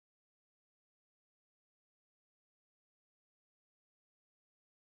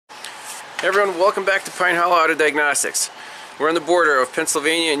Hey everyone, welcome back to Pine Hollow Auto Diagnostics. We're on the border of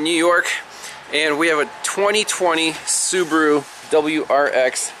Pennsylvania and New York, and we have a 2020 Subaru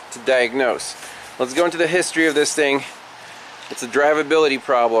WRX to diagnose. Let's go into the history of this thing. It's a drivability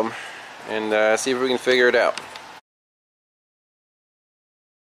problem, and see if we can figure it out.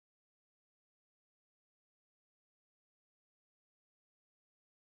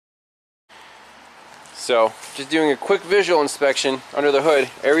 So, just doing a quick visual inspection under the hood.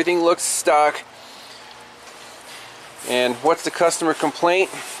 Everything looks stock. And what's the customer complaint?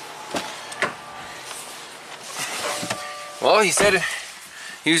 Well, he said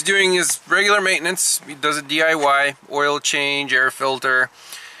he was doing his regular maintenance. He does a DIY, oil change, air filter,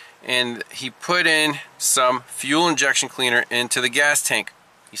 and he put in some fuel injection cleaner into the gas tank.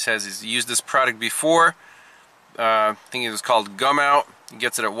 He says he's used this product before. I think it was called Gum Out. He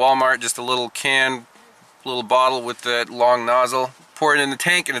gets it at Walmart, just a little can, little bottle with that long nozzle. Pour it in the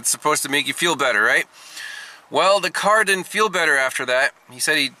tank and it's supposed to make you feel better, right? Well, the car didn't feel better after that. He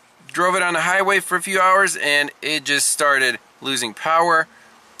said he drove it on the highway for a few hours and it just started losing power,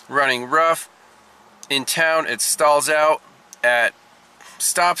 running rough. In town, it stalls out at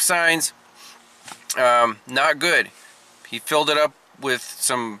stop signs. Not good. He filled it up with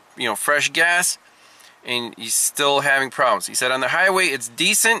some, fresh gas, and he's still having problems. He said on the highway it's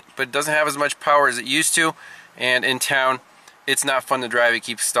decent, but it doesn't have as much power as it used to, and in town it's not fun to drive. It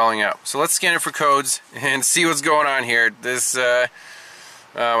keeps stalling out. So let's scan it for codes and see what's going on here. This I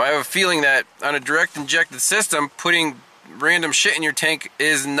have a feeling that on a direct injected system, putting random shit in your tank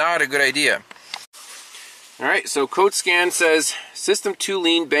is not a good idea. Alright, so code scan says system 2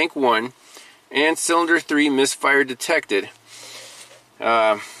 lean, bank 1, and cylinder 3 misfire detected.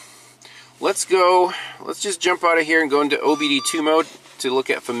 Let's just jump out of here and go into OBD2 mode to look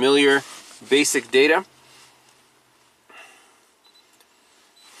at familiar basic data.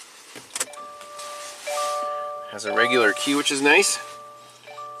 Has a regular key, which is nice.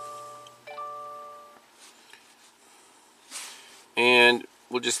 And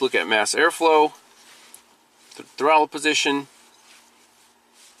we'll just look at mass airflow, throttle position,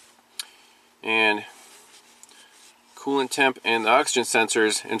 and coolant temp, and the oxygen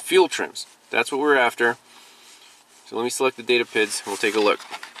sensors, and fuel trims. That's what we're after. So let me select the data PIDs and we'll take a look.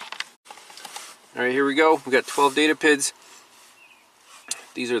 Alright, here we go. We've got 12 data PIDs.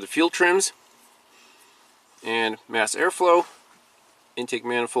 These are the fuel trims, and mass airflow, intake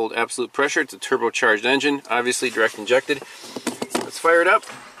manifold absolute pressure. It's a turbocharged engine, obviously direct injected. So let's fire it up.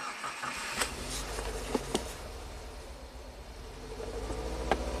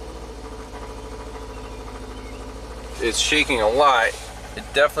 It's shaking a lot. It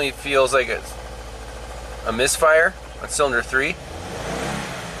definitely feels like it's a misfire on cylinder 3.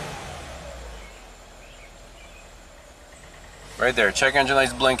 Right there, check engine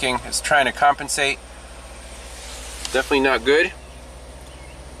light's blinking. It's trying to compensate. Definitely not good.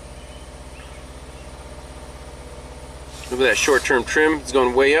 Look at that short-term trim. It's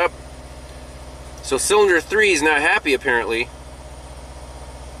going way up. So cylinder 3 is not happy apparently.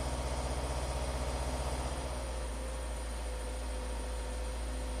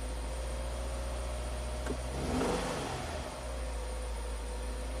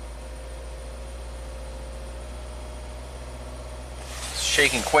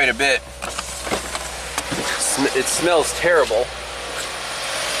 Shaking quite a bit. It smells terrible.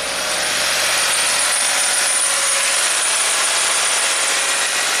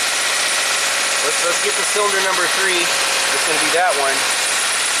 Let's get to cylinder number 3. It's going to be that one.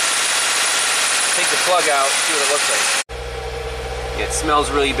 Take the plug out, see what it looks like. Yeah, it smells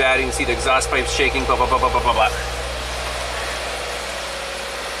really bad. You can see the exhaust pipes shaking. Blah, blah, blah, blah, blah, blah.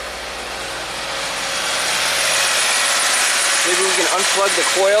 Maybe we can unplug the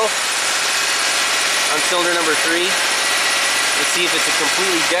coil on cylinder number 3 and see if it's a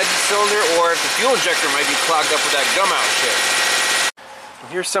completely dead cylinder or if the fuel injector might be clogged up with that gum out shit.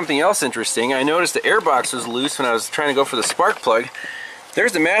 Here's something else interesting. I noticed the air box was loose when I was trying to go for the spark plug.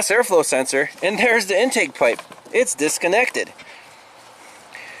 There's the mass airflow sensor, and there's the intake pipe. It's disconnected.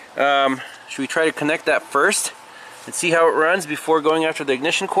 Should we try to connect that first and see how it runs before going after the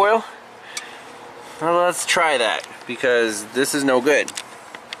ignition coil? Well, let's try that, because this is no good.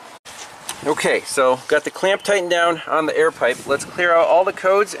 Okay, so got the clamp tightened down on the air pipe. Let's clear out all the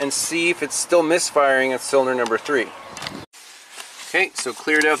codes and see if it's still misfiring at cylinder number 3. Okay, so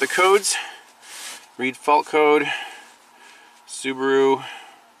cleared out the codes. Read fault code, Subaru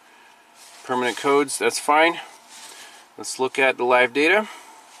permanent codes, that's fine. Let's look at the live data.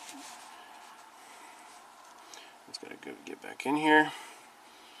 Just gotta get back in here.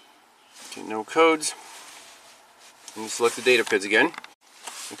 Okay, no codes. And select the data PIDs again.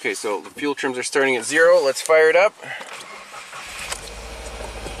 Okay, so the fuel trims are starting at 0. Let's fire it up.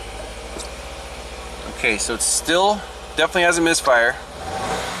 Okay, so it's still definitely has a misfire.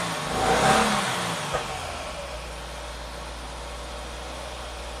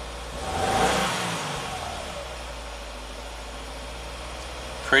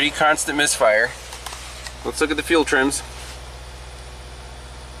 Pretty constant misfire. Let's look at the fuel trims.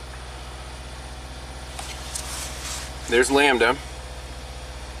 There's lambda.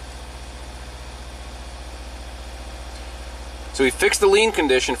 So we fixed the lean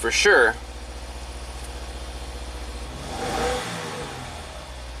condition for sure.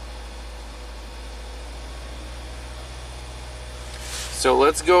 So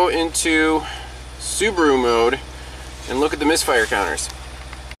let's go into Subaru mode and look at the misfire counters.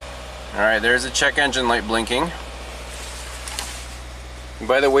 Alright, there's a check engine light blinking. And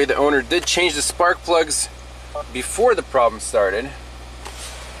by the way, the owner did change the spark plugs before the problem started.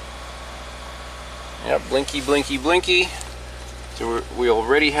 Yep, blinky, blinky, blinky. So we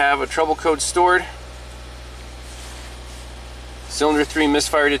already have a trouble code stored. Cylinder 3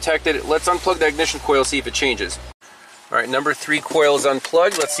 misfire detected. Let's unplug the ignition coil, see if it changes. Alright, number 3 coil is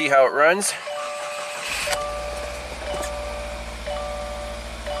unplugged. Let's see how it runs.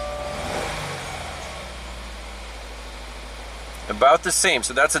 About the same,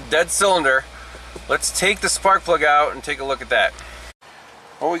 so that's a dead cylinder. Let's take the spark plug out and take a look at that.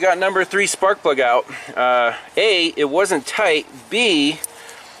 Well, we got number 3 spark plug out. A, it wasn't tight. B,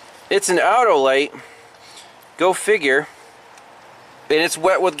 it's an auto light. Go figure. And it's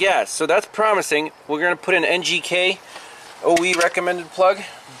wet with gas, so that's promising. We're going to put an NGK OE recommended plug.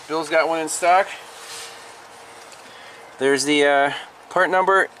 Bill's got one in stock. There's the part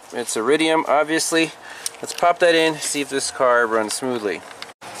number. It's iridium, obviously. Let's pop that in, see if this car runs smoothly.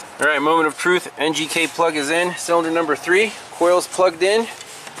 Alright, moment of truth. NGK plug is in. Cylinder number 3. Coil's plugged in.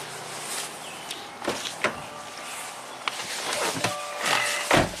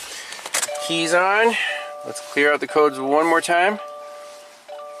 Keys on. Let's clear out the codes one more time.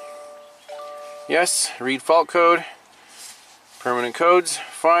 Yes, read fault code. Permanent codes,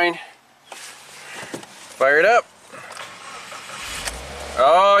 fine. Fire it up.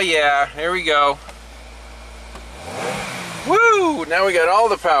 Oh yeah, here we go. Woo! Now we got all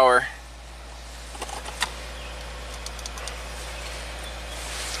the power.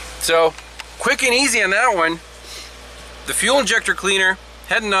 So, quick and easy on that one. The fuel injector cleaner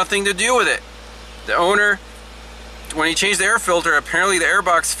had nothing to do with it. The owner, when he changed the air filter, apparently the air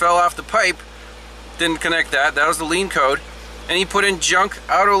box fell off the pipe. Didn't connect that. That was the lean code. And he put in junk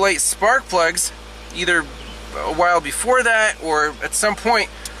auto light spark plugs, either a while before that or at some point.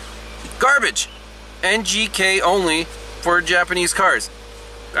 Garbage. NGK only for Japanese cars.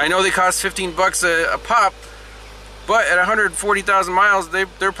 I know they cost 15 bucks a pop, but at 140,000 miles, they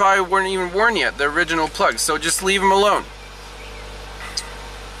probably weren't even worn yet, the original plugs. So just leave them alone.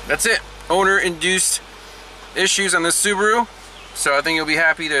 That's it. Owner-induced issues on this Subaru. So I think you'll be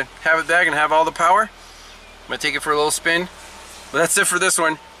happy to have it back and have all the power. I'm going to take it for a little spin. But that's it for this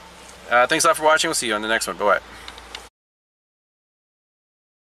one. Thanks a lot for watching. We'll see you on the next one. Bye-bye.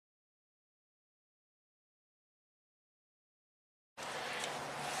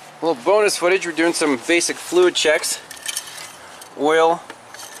 A little bonus footage. We're doing some basic fluid checks. Oil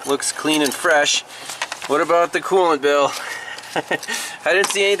looks clean and fresh. What about the coolant, Bill? I didn't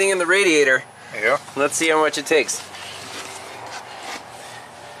see anything in the radiator. Yeah. Let's see how much it takes.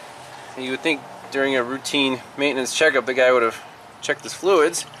 You would think during a routine maintenance checkup the guy would have checked his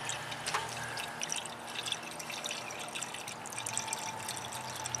fluids.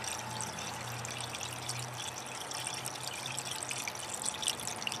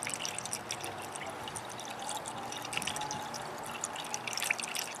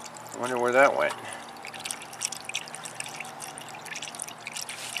 I wonder where that went.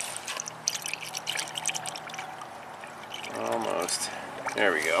 Almost.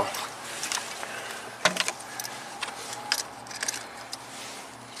 There we go.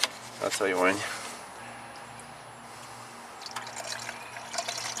 I'll tell you when.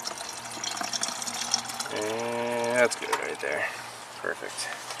 And that's good right there. Perfect.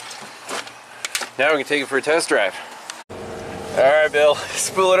 Now we can take it for a test drive. Alright, Bill,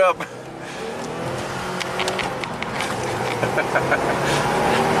 spool it up.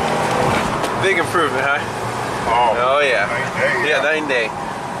 Big improvement, huh? Oh yeah. 9 day, yeah, 9 day.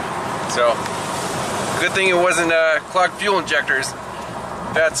 So, good thing it wasn't clogged fuel injectors.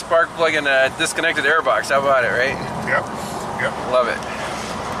 Bad spark plug and a disconnected air box. How about it, right? Yep. Yep. Love it.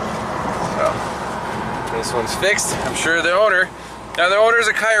 So, this one's fixed. I'm sure the owner. Now the owner's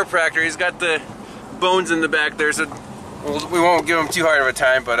a chiropractor. He's got the bones in the back there, so we won't give them too hard of a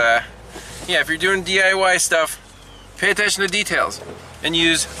time, but yeah, if you're doing DIY stuff, pay attention to details and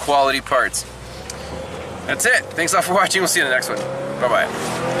use quality parts. That's it. Thanks a lot for watching. We'll see you in the next one.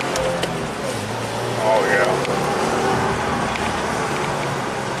 Bye-bye.